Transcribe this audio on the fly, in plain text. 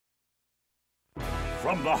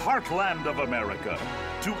From the heartland of America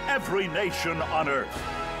to every nation on earth,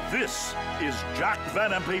 this is Jack Van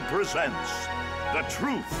Impe Presents the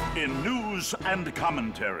truth in news and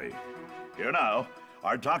commentary. Here now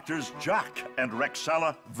are Doctors Jack and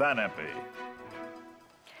Rexella Van Impe.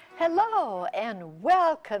 Hello and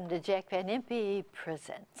welcome to Jack Van Impe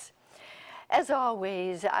Presents. As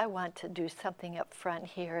always, I want to do something up front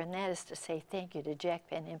here, and that is to say thank you to Jack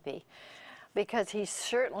Van Impe, because he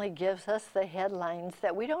certainly gives us the headlines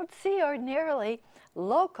that we don't see ordinarily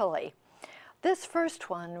locally. This first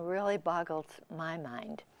one really boggles my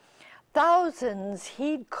mind. Thousands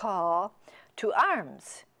he'd call to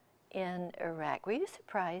arms in Iraq. Were you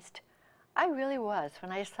surprised? I really was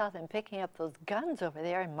when I saw them picking up those guns over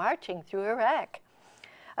there and marching through Iraq.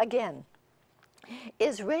 Again,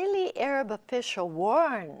 Israeli Arab official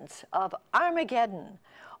warns of Armageddon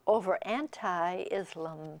over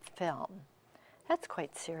anti-Islam film. That's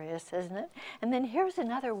quite serious, isn't it? And then here's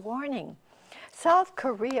another warning. South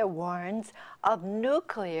Korea warns of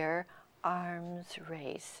nuclear arms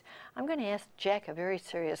race. I'm going to ask Jack a very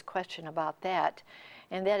serious question about that,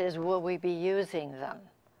 and that is, will we be using them,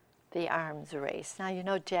 the arms race? Now, you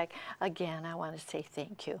know, Jack, again, I want to say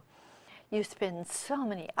thank you. You spend so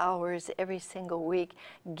many hours every single week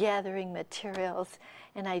gathering materials,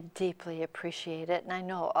 and I deeply appreciate it, and I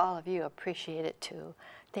know all of you appreciate it too.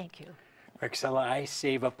 Thank you. Rexella, I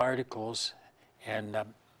save up articles, and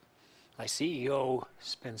my CEO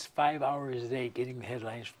spends 5 hours a day getting the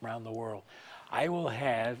headlines from around the world. I will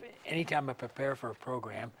have, anytime I prepare for a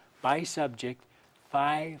program, by subject,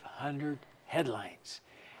 500 headlines.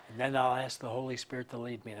 And then I'll ask the Holy Spirit to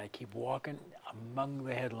lead me, and I keep walking among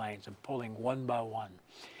the headlines and pulling one by one.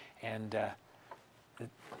 And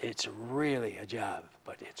it's really a job,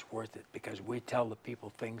 but it's worth it, because we tell the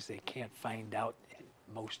people things they can't find out in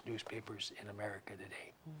most newspapers in America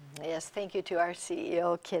today. Yes, thank you to our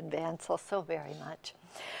CEO, Ken Bansel, so very much.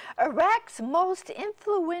 Iraq's most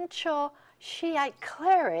influential Shiite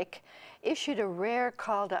cleric issued a rare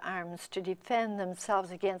call to arms to defend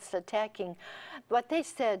themselves against attacking what they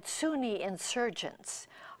said Sunni insurgents.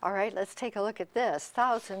 All right, let's take a look at this.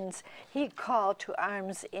 Thousands he'd call to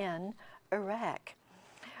arms in Iraq.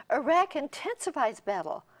 Iraq intensifies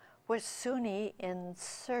battle with Sunni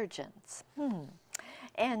insurgents.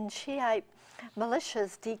 And Shiite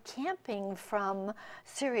militias decamping from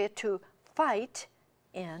Syria to fight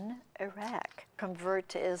in Iraq, convert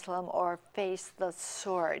to Islam or face the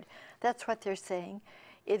sword. That's what they're saying.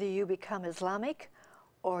 Either you become Islamic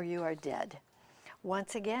or you are dead.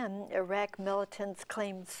 Once again, Iraq militants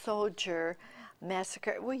claim soldier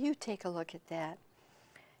massacre. Will you take a look at that?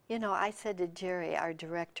 You know, I said to Jerry, our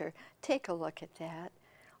director, take a look at that.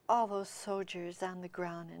 All those soldiers on the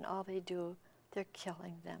ground, and all they do, they're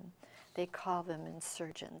killing them. They call them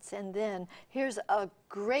insurgents. And then here's a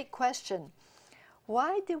great question.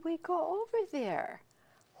 Why did we go over there?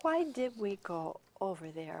 Why did we go over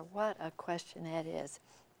there? What a question that is.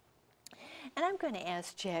 And I'm going to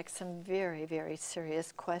ask Jack some very, very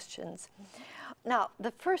serious questions. Now,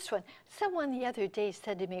 the first one, someone the other day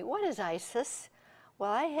said to me, what is ISIS?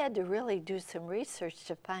 Well, I had to really do some research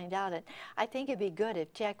to find out, and I think it'd be good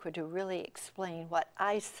if Jack were to really explain what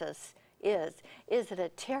ISIS is. Is it a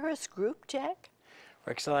terrorist group, Jack?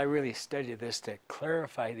 Rexella, I really studied this to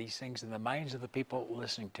clarify these things in the minds of the people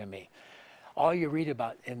listening to me. All you read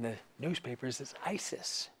about in the newspapers is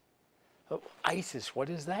ISIS. Oh, ISIS, what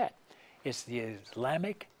is that? It's the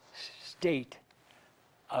Islamic State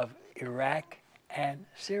of Iraq and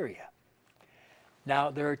Syria.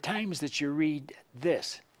 Now, there are times that you read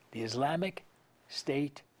this, the Islamic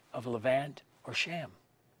State of Levant or Sham.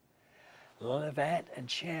 Levant and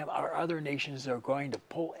Sham are other nations that are going to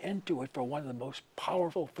pull into it for one of the most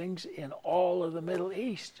powerful things in all of the Middle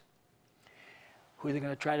East. Who are they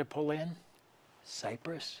going to try to pull in?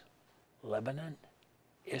 Cyprus, Lebanon,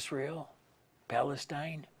 Israel,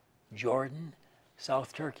 Palestine, Jordan,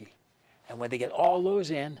 South Turkey. And when they get all those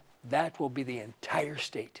in, that will be the entire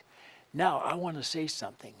state. Now, I want to say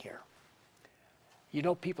something here. You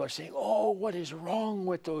know, people are saying, oh, what is wrong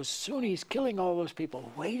with those Sunnis killing all those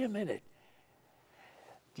people? Wait a minute.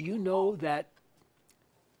 Do you know that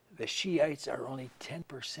the Shiites are only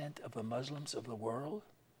 10% of the Muslims of the world?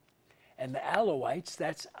 And the Alawites,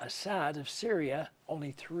 that's Assad of Syria,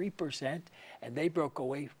 only 3%, and they broke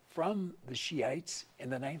away from the Shiites in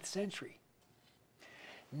the 9th century.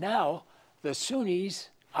 Now, the Sunnis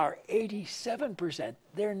are 87%.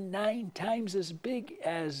 They're 9 times as big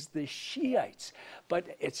as the Shiites.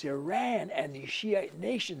 But it's Iran and the Shiite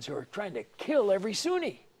nations who are trying to kill every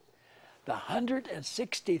Sunni. The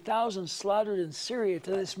 160,000 slaughtered in Syria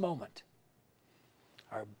to this moment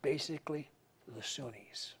are basically the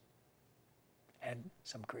Sunnis and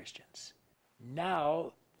some Christians.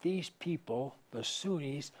 Now, these people, the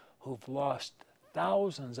Sunnis, who've lost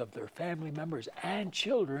thousands of their family members and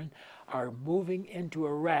children, are moving into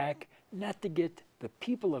Iraq, not to get the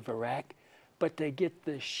people of Iraq, but to get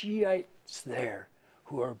the Shiites there,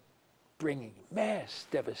 who are bringing mass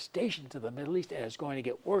devastation to the Middle East, and it's going to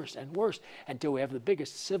get worse and worse until we have the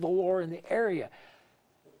biggest civil war in the area.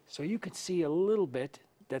 So you can see a little bit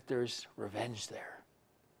that there's revenge there,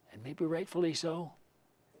 and maybe rightfully so,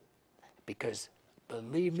 because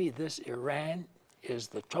believe me, this Iran is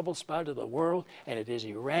the trouble spot of the world, and it is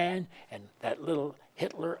Iran and that little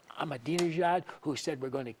Hitler Ahmadinejad who said we're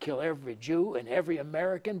going to kill every Jew and every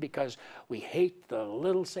American because we hate the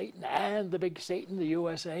little Satan and the big Satan, the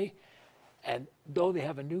USA. And though they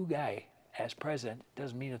have a new guy as president,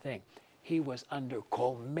 doesn't mean a thing. He was under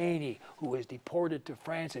Khomeini, who was deported to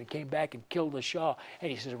France and came back and killed the Shah.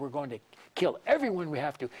 And he says, we're going to kill everyone we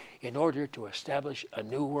have to in order to establish a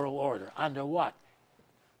new world order. Under what?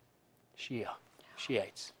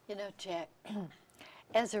 Shiites. You know, Jack,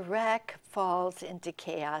 as Iraq falls into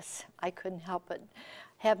chaos, I couldn't help but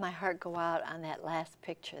have my heart go out on that last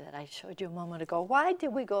picture that I showed you a moment ago. Why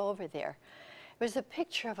did we go over there? It was a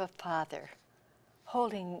picture of a father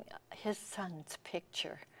holding his son's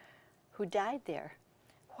picture who died there.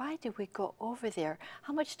 Why did we go over there?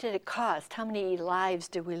 How much did it cost? How many lives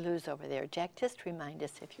did we lose over there? Jack, just remind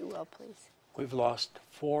us, if you will, please. We've lost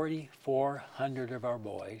 4,400 of our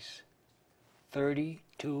boys,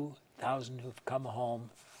 32,000 who've come home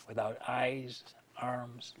without eyes,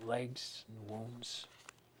 arms, legs, and wounds.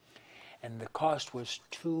 And the cost was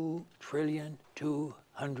 $2.2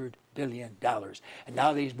 billion. And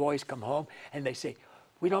now these boys come home and they say,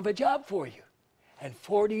 we don't have a job for you. And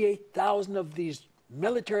 48,000 of these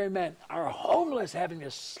military men are homeless, having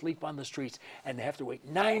to sleep on the streets, and they have to wait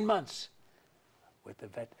 9 months with the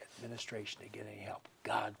vet administration to get any help.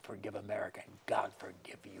 God forgive America, and God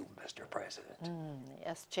forgive you, Mr. President.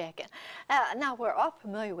 Yes, Jack. Now, we're all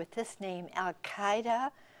familiar with this name,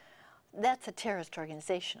 Al-Qaeda. That's a terrorist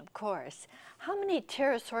organization, of course. How many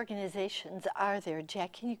terrorist organizations are there,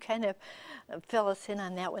 Jack? Can you kind of fill us in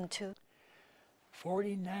on that one, too?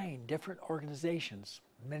 49 different organizations.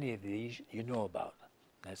 Many of these you know about.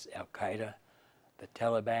 That's Al-Qaeda, the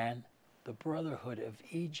Taliban, the Brotherhood of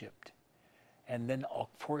Egypt. And then, of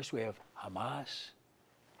course, we have Hamas,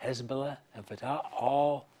 Hezbollah, and Fatah,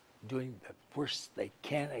 all doing the worst they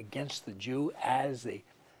can against the Jew as they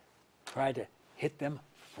try to hit them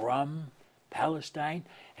from Palestine.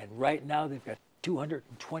 And right now they've got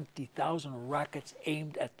 220,000 rockets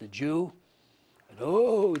aimed at the Jew. And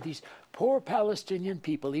oh, these poor Palestinian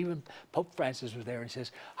people, even Pope Francis was there and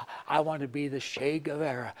says, I want to be the Che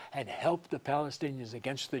Guevara and help the Palestinians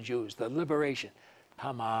against the Jews, the liberation.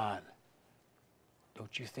 Come on.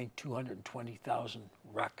 Don't you think 220,000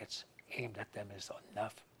 rockets aimed at them is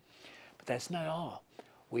enough? But that's not all.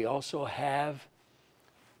 We also have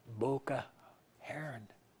Boko Haram.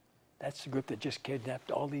 That's the group that just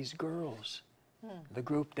kidnapped all these girls. The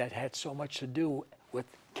group that had so much to do with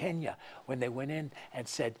Kenya when they went in and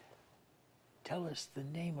said, tell us the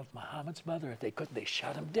name of Muhammad's mother. If they couldn't, they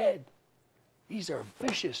shot him dead. These are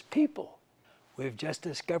vicious people. We've just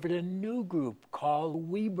discovered a new group called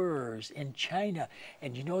Uyghurs in China.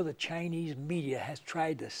 And you know, the Chinese media has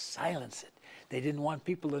tried to silence it. They didn't want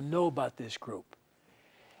people to know about this group.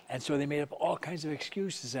 And so they made up all kinds of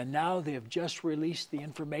excuses. And now they have just released the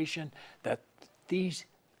information that these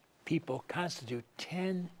people constitute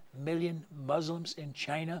 10 million Muslims in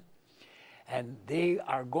China. And they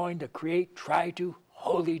are going to try to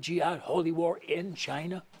holy jihad, holy war in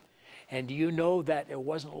China. And do you know that it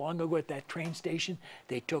wasn't long ago at that train station,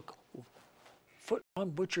 they took foot-long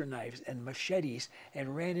butcher knives and machetes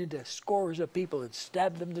and ran into scores of people and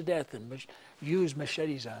stabbed them to death and used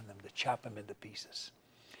machetes on them to chop them into pieces.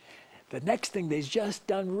 The next thing they've just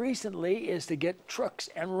done recently is to get trucks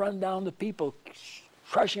and run down the people,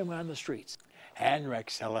 crushing them on the streets. And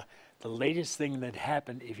Rexella, the latest thing that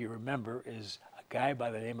happened, if you remember, is a guy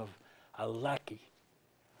by the name of Alaki,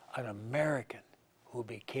 an American who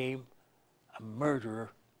became a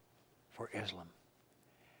murderer for Islam.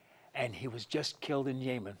 And he was just killed in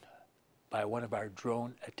Yemen by one of our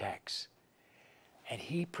drone attacks. And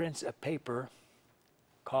he prints a paper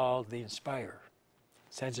called The Inspirer,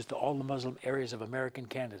 sends it to all the Muslim areas of America and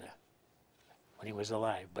Canada when he was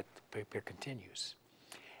alive, but the paper continues.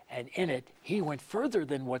 And in it, he went further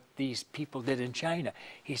than what these people did in China.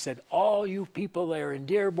 He said, all you people there in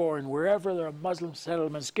Dearborn, wherever there are Muslim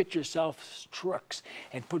settlements, get yourselves trucks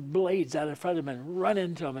and put blades out in front of them and run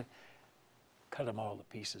into them and cut them all to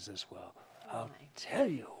pieces as well. I'll tell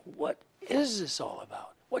you what is this all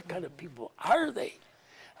about? What kind of people are they?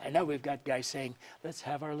 And now we've got guys saying, let's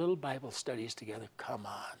have our little Bible studies together. Come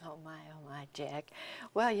on. Oh my, Jack.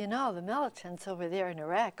 Well, you know, the militants over there in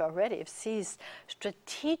Iraq already have seized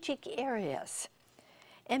strategic areas.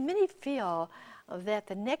 And many feel that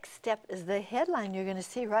the next step is the headline you're going to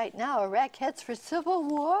see right now. Iraq heads for civil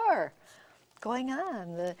war going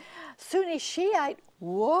on. The Sunni Shiite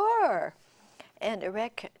war. And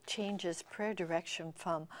Iraq changes prayer direction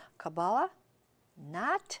from Kabbalah,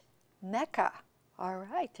 not Mecca. All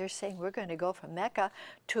right, they're saying we're going to go from Mecca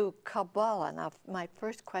to Kabbalah. Now, my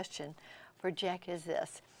first question for Jack is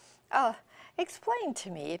this. Explain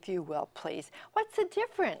to me, if you will, please, what's the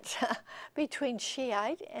difference between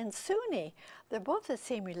Shiite and Sunni? They're both the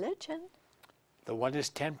same religion. The one is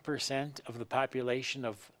 10% of the population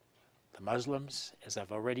of the Muslims, as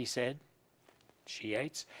I've already said,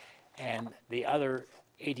 Shiites, and the other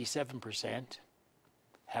 87%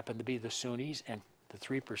 happen to be the Sunnis, and the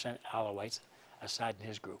 3% Alawites, Assad and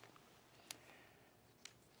his group.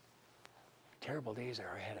 Terrible days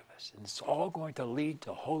are ahead of us, and it's all going to lead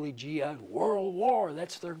to holy jihad, world war.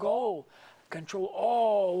 That's their goal. Control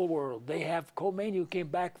all the world. They have Khomeini, who came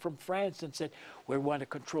back from France and said, we want to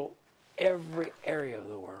control every area of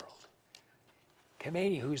the world.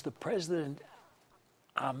 Khomeini, who's the president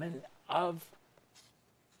of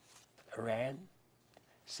Iran,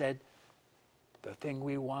 said, the thing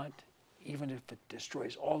we want, even if it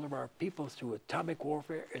destroys all of our people through atomic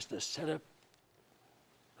warfare, is to set up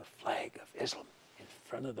the flag of Islam in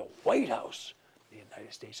front of the White House, the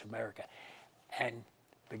United States of America. And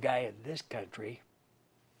the guy in this country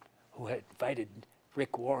who had invited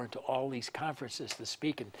Rick Warren to all these conferences to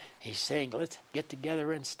speak, and he's saying, let's get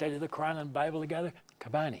together and study the Quran and Bible together.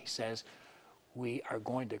 Kabani says, we are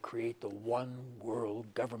going to create the one world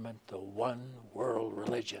government, the one world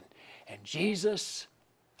religion. And Jesus,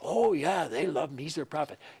 oh yeah, they love him, he's their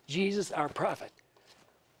prophet. Jesus, our prophet,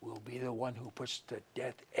 will be the one who puts to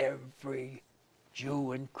death every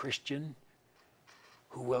Jew and Christian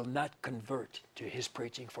who will not convert to his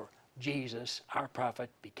preaching, for Jesus, our prophet,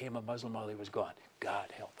 became a Muslim while he was gone.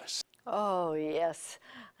 God help us. Oh, yes.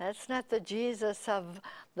 That's not the Jesus of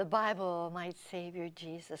the Bible, my Savior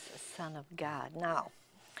Jesus, the Son of God. Now,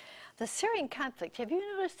 the Syrian conflict, have you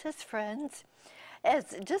noticed this, friends?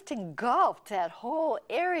 As just engulfed that whole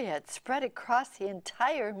area, it spread across the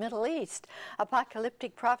entire Middle East.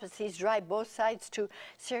 Apocalyptic prophecies drive both sides to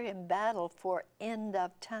Syrian battle for end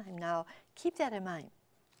of time. Now, keep that in mind.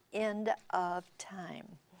 End of time.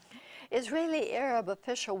 Israeli Arab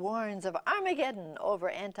official warns of Armageddon over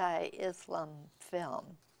anti-Islam film.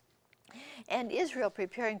 And Israel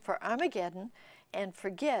preparing for Armageddon and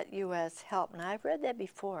forget U.S. help. Now, I've read that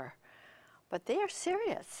before, but they are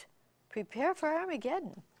serious. Prepare for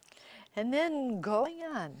Armageddon. And then going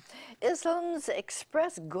on, Islam's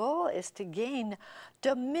express goal is to gain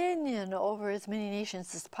dominion over as many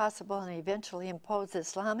nations as possible and eventually impose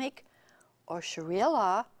Islamic or Sharia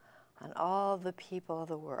law on all the people of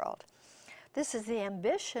the world. This is the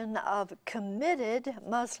ambition of committed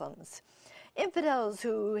Muslims. Infidels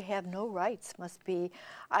who have no rights must be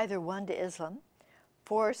either won to Islam,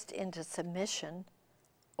 forced into submission,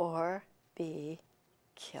 or be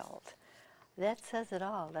killed. That says it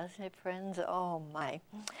all, doesn't it, friends? Oh, my.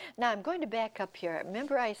 Now, I'm going to back up here.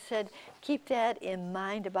 Remember I said keep that in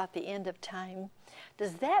mind about the end of time?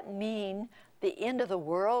 Does that mean the end of the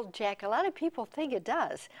world, Jack? A lot of people think it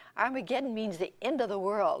does. Armageddon means the end of the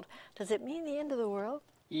world. Does it mean the end of the world?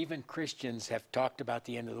 Even Christians have talked about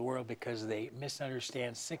the end of the world because they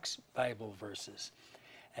misunderstand 6 Bible verses.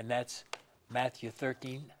 And that's Matthew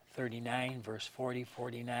 13:39, verse 40,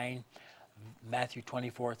 49, Matthew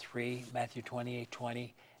 24:3, Matthew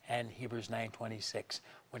 28:20, and Hebrews 9:26.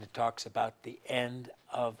 When it talks about the end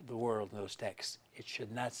of the world in those texts, it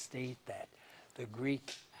should not state that. The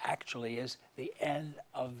Greek actually is the end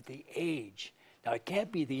of the age. Now, it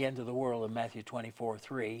can't be the end of the world in Matthew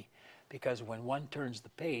 24:3, because when one turns the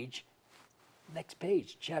page, next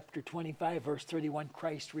page, chapter 25, verse 31,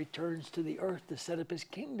 Christ returns to the earth to set up his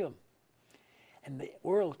kingdom. And the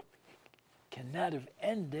world cannot have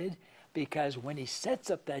ended, because when he sets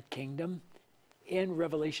up that kingdom in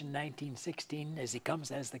Revelation 19:16, as he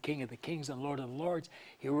comes as the King of the Kings and Lord of the Lords,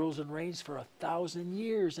 he rules and reigns for 1,000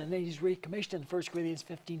 years, and then he's recommissioned, 1 Corinthians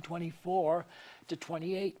 15:24 to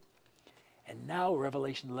 28. And now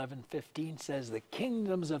Revelation 11:15 says, the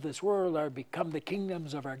kingdoms of this world are become the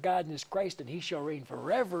kingdoms of our God and his Christ, and he shall reign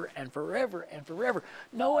forever and forever and forever.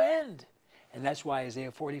 No end. And that's why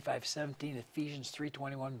Isaiah 45:17, Ephesians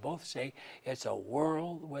 3:21 both say it's a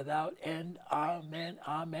world without end. Amen,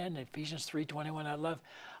 amen. Ephesians 3:21 I love.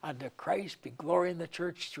 Unto Christ be glory in the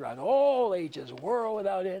church throughout all ages, world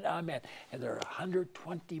without end. Amen. And there are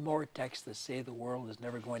 120 more texts that say the world is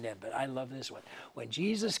never going to end. But I love this one. When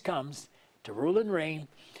Jesus comes to rule and reign,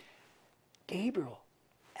 Gabriel,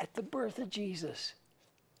 at the birth of Jesus,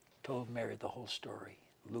 told Mary the whole story.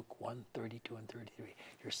 Luke 1:32 and 33.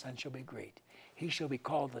 Your son shall be great. He shall be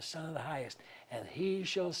called the Son of the Highest, and he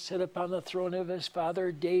shall sit upon the throne of his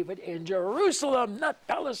father David in Jerusalem, not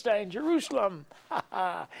Palestine, Jerusalem.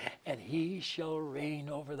 And he shall reign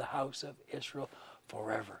over the house of Israel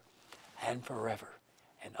forever and forever.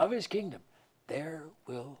 And of his kingdom there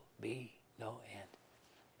will be no end.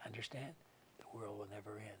 Understand? The world will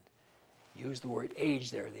never end. Use the word age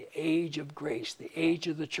there, the age of grace, the age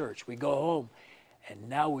of the church. We go home, and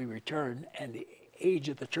now we return, and the age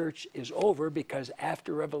of the church is over, because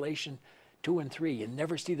after Revelation 2 and 3, you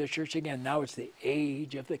never see the church again. Now it's the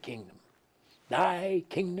age of the kingdom. Thy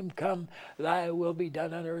kingdom come, thy will be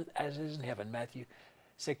done on earth as it is in heaven. Matthew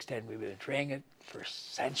 6:10. We've been praying it for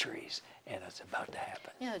centuries, and it's about to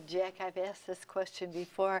happen. You know, Jack, I've asked this question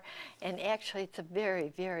before, and actually it's a very,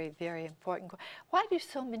 very, very important question. Why do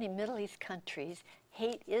so many Middle East countries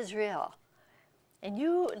hate Israel? And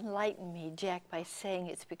you enlighten me, Jack, by saying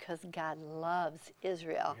it's because God loves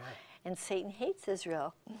Israel, and Satan hates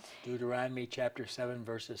Israel. Deuteronomy chapter 7,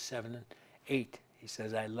 verses 7 and 8. He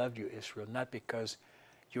says, I loved you, Israel, not because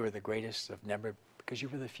you were the greatest of number, because you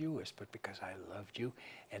were the fewest, but because I loved you.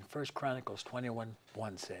 And 1 Chronicles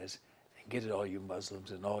 21:1 says, and get it all you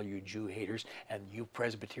Muslims and all you Jew haters and you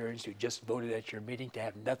Presbyterians who just voted at your meeting to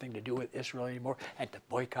have nothing to do with Israel anymore and to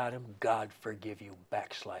boycott him, God forgive you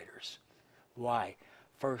backsliders. Why?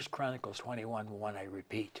 1 Chronicles 21:1, I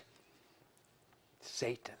repeat,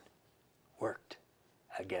 Satan worked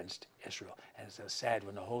against Israel. And it's so sad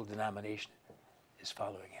when the whole denomination is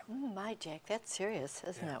following him. My, Jack, that's serious,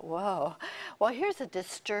 isn't it? Whoa. Well, here's a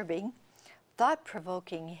disturbing,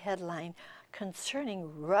 thought-provoking headline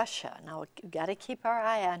concerning Russia. Now, we've got to keep our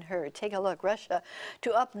eye on her. Take a look. Russia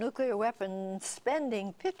to up nuclear weapons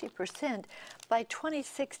spending 50% by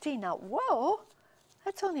 2016. Now, whoa,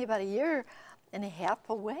 that's only about a year and a half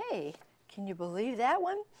away. Can you believe that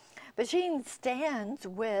one? Beijing stands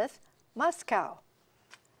with Moscow.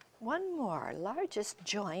 One more, largest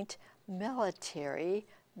joint military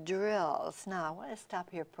drills. Now, I want to stop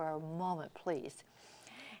here for a moment, please.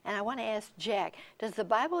 And I want to ask Jack, does the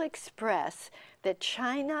Bible express that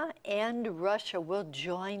China and Russia will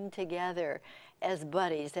join together as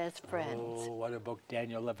buddies, as friends? Oh, what about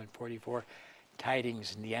Daniel 11:44?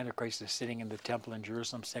 Tidings, and the Antichrist is sitting in the temple in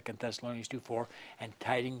Jerusalem, 2 Thessalonians 2:4, and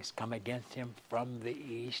tidings come against him from the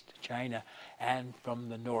east, China, and from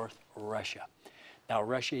the north, Russia. Now,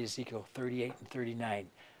 Russia, Ezekiel 38 and 39.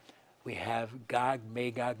 We have Gog,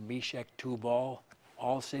 Magog, Meshach, Tubal,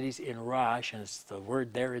 all cities in Rosh, and it's the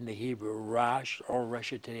word there in the Hebrew, Rosh, or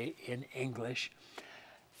Russia today in English,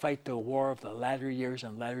 fight the war of the latter years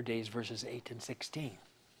and latter days, verses 8 and 16.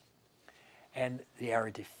 And they are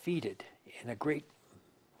defeated in a great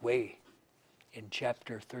way in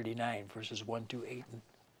chapter 39, verses 1 to 8 and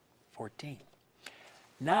 14.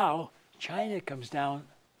 Now, China comes down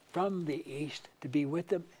from the east to be with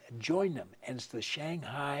them, join them, and it's the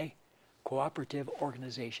Shanghai Cooperative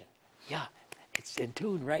Organization. Yeah, it's in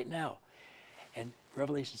tune right now. And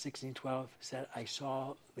Revelation 16:12 said, I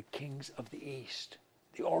saw the kings of the east,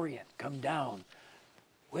 the Orient, come down.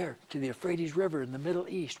 Where? To the Euphrates River in the Middle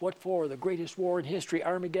East. What for? The greatest war in history.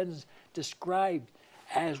 Armageddon's described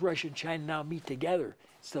as Russia and China now meet together.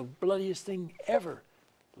 It's the bloodiest thing ever.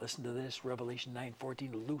 Listen to this, Revelation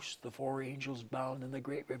 9:14, loose the four angels bound in the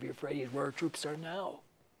great river Euphrates, where our troops are now.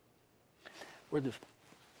 We're the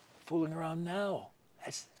fooling around now.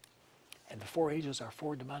 And the four angels are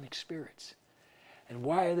four demonic spirits. And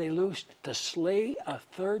why are they loosed? To slay a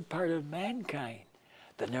third part of mankind.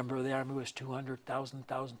 The number of the army was 200,000,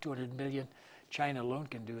 200 million. China alone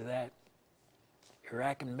can do that.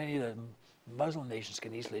 Iraq and many of the Muslim nations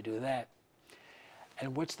can easily do that.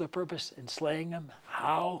 And what's the purpose in slaying them?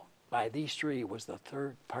 How? By these three was the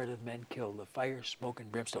third part of men killed, the fire, smoke,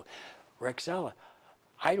 and brimstone. Rexella,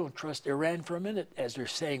 I don't trust Iran for a minute, as they're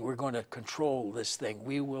saying we're going to control this thing.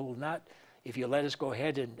 We will not, if you let us go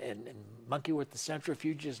ahead and monkey with the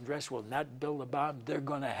centrifuges and rest, will not build a bomb. They're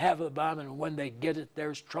going to have a bomb, and when they get it,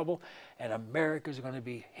 there's trouble, and America's going to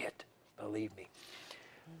be hit, believe me.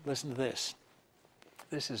 Listen to this.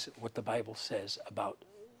 This is what the Bible says about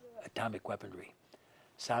atomic weaponry.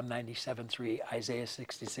 Psalm 97:3, Isaiah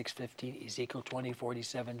 66:15, Ezekiel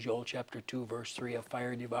 20:47, Joel chapter 2, verse 3, a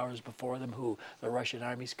fire devours before them who? The Russian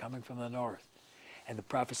armies coming from the north. And the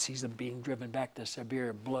prophet sees them being driven back to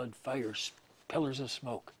Siberia, blood, fires, pillars of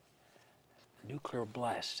smoke. Nuclear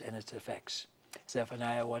blasts and its effects.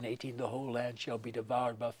 Zephaniah 1:18, the whole land shall be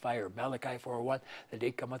devoured by fire. Malachi 4:1, the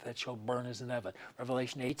day cometh that shall burn as an oven.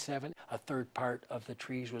 Revelation 8:7, a third part of the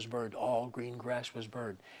trees was burned. All green grass was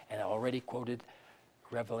burned. And I already quoted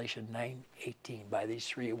Revelation 9:18. By these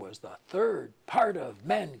three was the third part of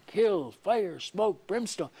men killed, fire, smoke,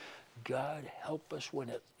 brimstone. God help us when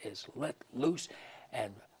it is let loose.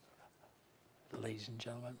 And ladies and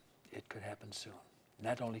gentlemen, it could happen soon.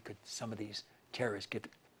 Not only could some of these terrorists get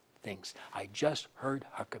things. I just heard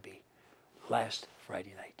Huckabee last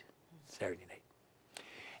Friday night, Saturday night.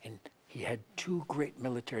 And he had two great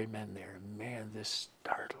military men there. Man, this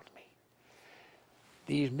startled me.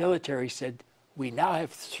 These military said, we now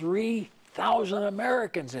have 3,000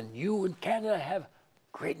 Americans, and you in Canada have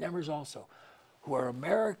great numbers also, who are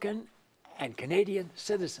American and Canadian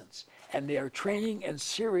citizens. And they are training in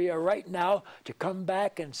Syria right now to come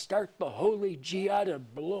back and start the holy jihad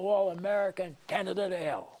and blow all America and Canada to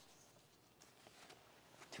hell.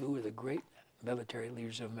 Two of the great military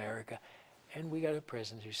leaders of America. And we got a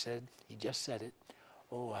president who said, he just said it,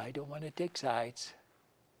 oh, I don't want to take sides,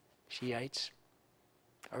 Shiites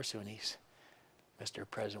or Sunnis. Mr.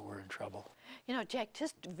 President, we're in trouble. You know, Jack,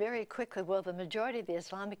 just very quickly, will the majority of the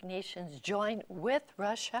Islamic nations join with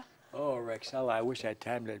Russia? Oh, Rexella, I wish I had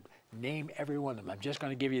time to name every one of them. I'm just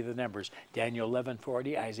going to give you the numbers. Daniel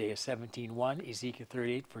 11:40, Isaiah 17:1, Ezekiel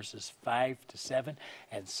 38, verses 5 to 7,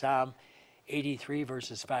 and Psalm 83,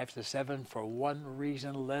 verses 5 to 7. For one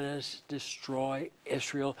reason, let us destroy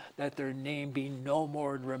Israel, that their name be no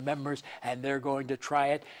more in remembrance, and they're going to try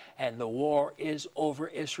it. And the war is over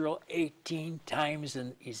Israel 18 times.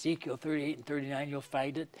 In Ezekiel 38 and 39, you'll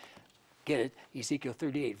find it. Get it? Ezekiel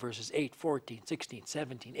 38, verses 8, 14, 16,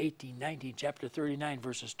 17, 18, 19, chapter 39,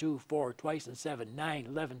 verses 2, 4, twice and 7, 9,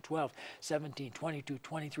 11, 12, 17, 22,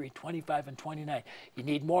 23, 25, and 29. You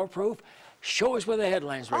need more proof? Show us with the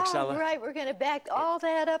headlines, Rexella. All right, we're going to back all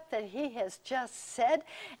that up that he has just said.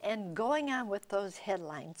 And going on with those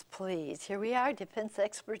headlines, please. Here we are, defense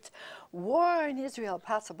experts warn Israel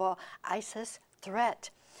possible ISIS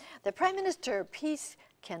threat. The Prime Minister, peace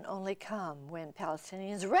can only come when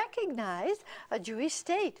Palestinians recognize a Jewish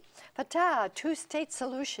state. Fatah, two-state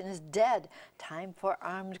solution is dead. Time for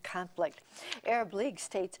armed conflict. Arab League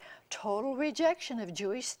states total rejection of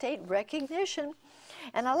Jewish state recognition.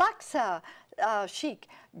 And Al-Aqsa, Sheikh,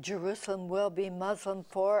 Jerusalem will be Muslim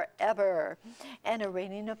forever. An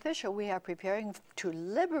Iranian official, we are preparing to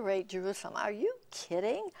liberate Jerusalem. Are you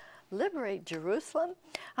kidding? Liberate Jerusalem?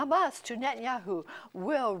 Hamas to Netanyahu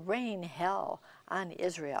will rain hell on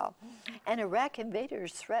Israel. And Iraq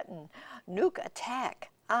invaders threaten nuke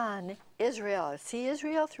attack on Israel. See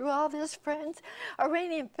Israel through all this, friends?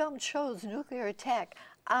 Iranian film shows nuclear attack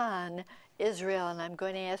on Israel. And I'm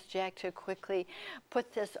going to ask Jack to quickly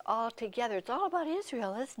put this all together. It's all about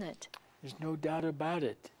Israel, isn't it? There's no doubt about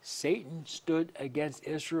it. Satan stood against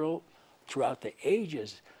Israel throughout the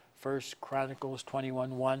ages. 1 Chronicles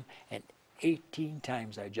 21:1, and 18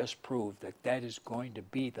 times I just proved that that is going to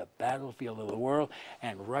be the battlefield of the world,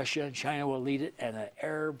 and Russia and China will lead it, and an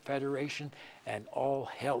Arab Federation, and all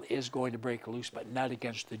hell is going to break loose, but not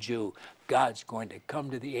against the Jew. God's going to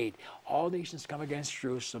come to the aid. All nations come against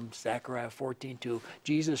Jerusalem, Zechariah 14:2.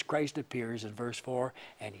 Jesus Christ appears in verse 4,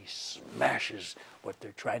 and he smashes what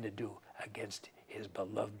they're trying to do against his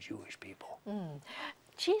beloved Jewish people.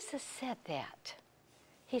 Jesus said that.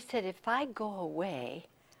 He said, if I go away,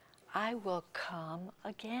 I will come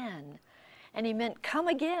again. And he meant come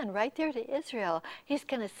again right there to Israel. He's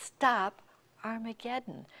going to stop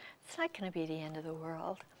Armageddon. It's not going to be the end of the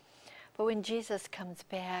world. But when Jesus comes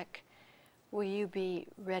back, will you be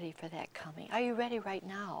ready for that coming? Are you ready right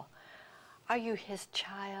now? Are you his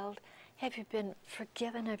child? Have you been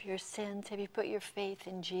forgiven of your sins? Have you put your faith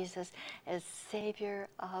in Jesus as Savior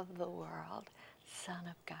of the world, Son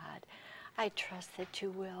of God? I trust that you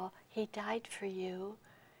will. He died for you.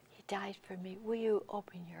 He died for me. Will you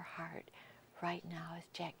open your heart right now as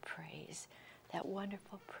Jack prays that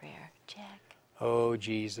wonderful prayer? Jack. Oh,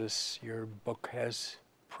 Jesus, your book has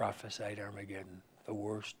prophesied Armageddon, the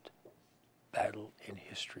worst battle in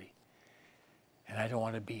history. And I don't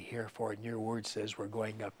want to be here for it. And your word says we're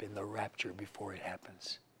going up in the rapture before it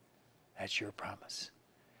happens. That's your promise.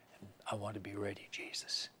 And I want to be ready,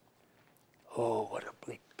 Jesus. Oh, what a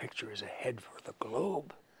bleak picture is ahead for the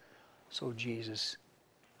globe. So, Jesus,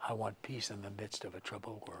 I want peace in the midst of a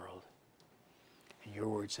troubled world. And your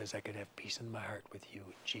word says I could have peace in my heart with you,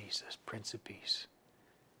 Jesus, Prince of Peace,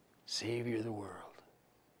 Savior of the world.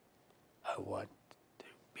 I want to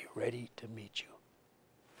be ready to meet you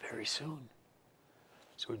very soon.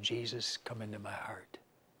 So Jesus, come into my heart.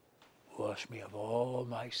 Wash me of all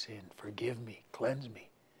my sin. Forgive me. Cleanse me.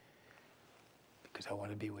 Because I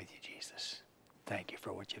want to be with you, Jesus. Thank you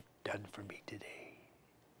for what you've done for me today.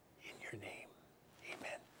 In your name,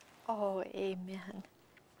 amen. Oh, amen.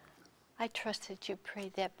 I trust that you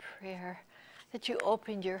prayed that prayer, that you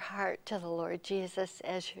opened your heart to the Lord Jesus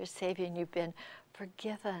as your Savior, and you've been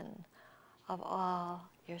forgiven of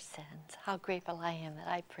all your sins. How grateful I am that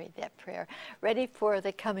I prayed that prayer, ready for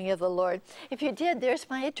the coming of the Lord. If you did, there's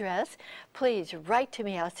my address. Please write to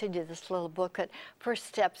me. I'll send you this little booklet, First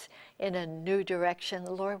Steps in a New Direction.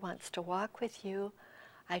 The Lord wants to walk with you.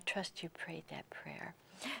 I trust you prayed that prayer.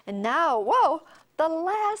 And now, whoa, the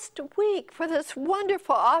last week for this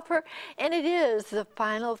wonderful offer, and it is the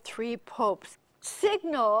final 3 popes.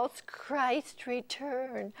 Signals Christ's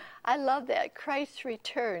return. I love that, Christ's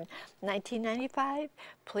return. 1995,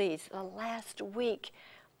 please, the last week,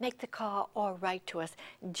 make the call or write to us.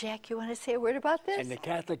 Jack, you want to say a word about this? And the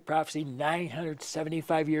Catholic prophecy,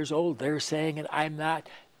 975 years old, they're saying, and I'm not,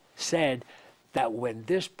 said that when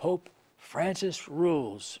this Pope Francis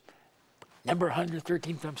rules, number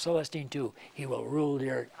 113 from Celestine II, he will rule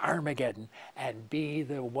during Armageddon and be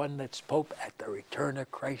the one that's Pope at the return of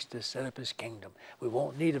Christ to set up his kingdom. We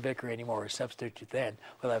won't need a vicar anymore, a substitute then.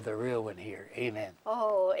 We'll have the real one here. Amen.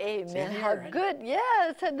 Oh, amen. How good.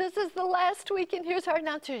 Yes, and this is the last week, and here's our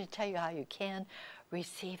announcer to tell you how you can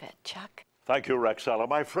receive it. Chuck? Thank you, Rexella.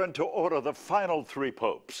 My friend, to order the final 3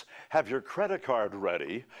 popes, have your credit card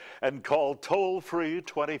ready and call toll-free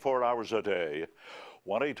 24 hours a day.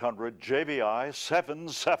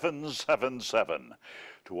 1-800-JVI-7777.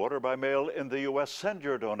 To order by mail in the U.S., send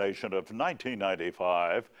your donation of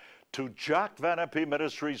 $19.95 to Jack Van Impe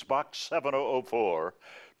Ministries, Box 7004,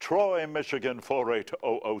 Troy, Michigan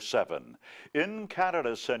 48007. In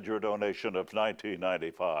Canada, send your donation of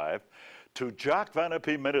 $19.95 to Jack Van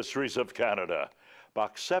Impe Ministries of Canada,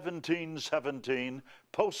 Box 1717,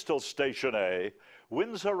 Postal Station A,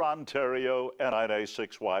 Windsor, Ontario, NIA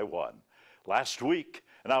 6Y1. Last week,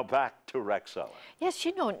 now back to Rexella. Yes,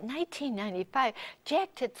 you know, 1995,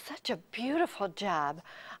 Jack did such a beautiful job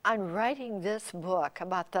on writing this book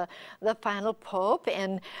about the final pope,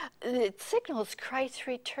 and it signals Christ's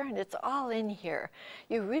return. It's all in here.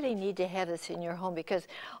 You really need to have this in your home because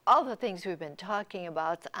all the things we've been talking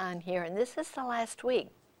about on here, and this is the last week.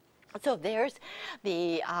 So there's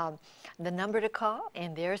the number to call,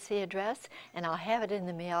 and there's the address, and I'll have it in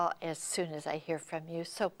the mail as soon as I hear from you.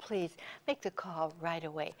 So please make the call right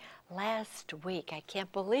away. Last week, I can't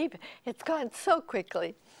believe it. It's gone so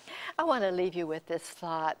quickly. I want to leave you with this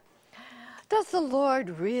thought. Does the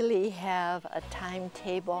Lord really have a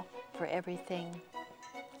timetable for everything?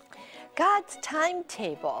 God's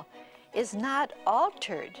timetable is not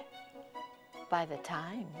altered by the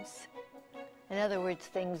times. In other words,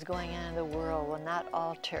 things going on in the world will not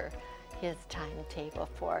alter his timetable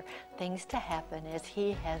for things to happen as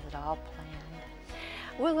he has it all planned.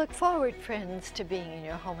 We'll look forward, friends, to being in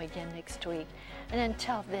your home again next week. And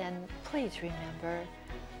until then, please remember,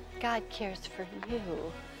 God cares for you,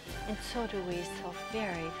 and so do we so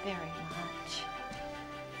very, very much.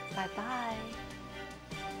 Bye-bye.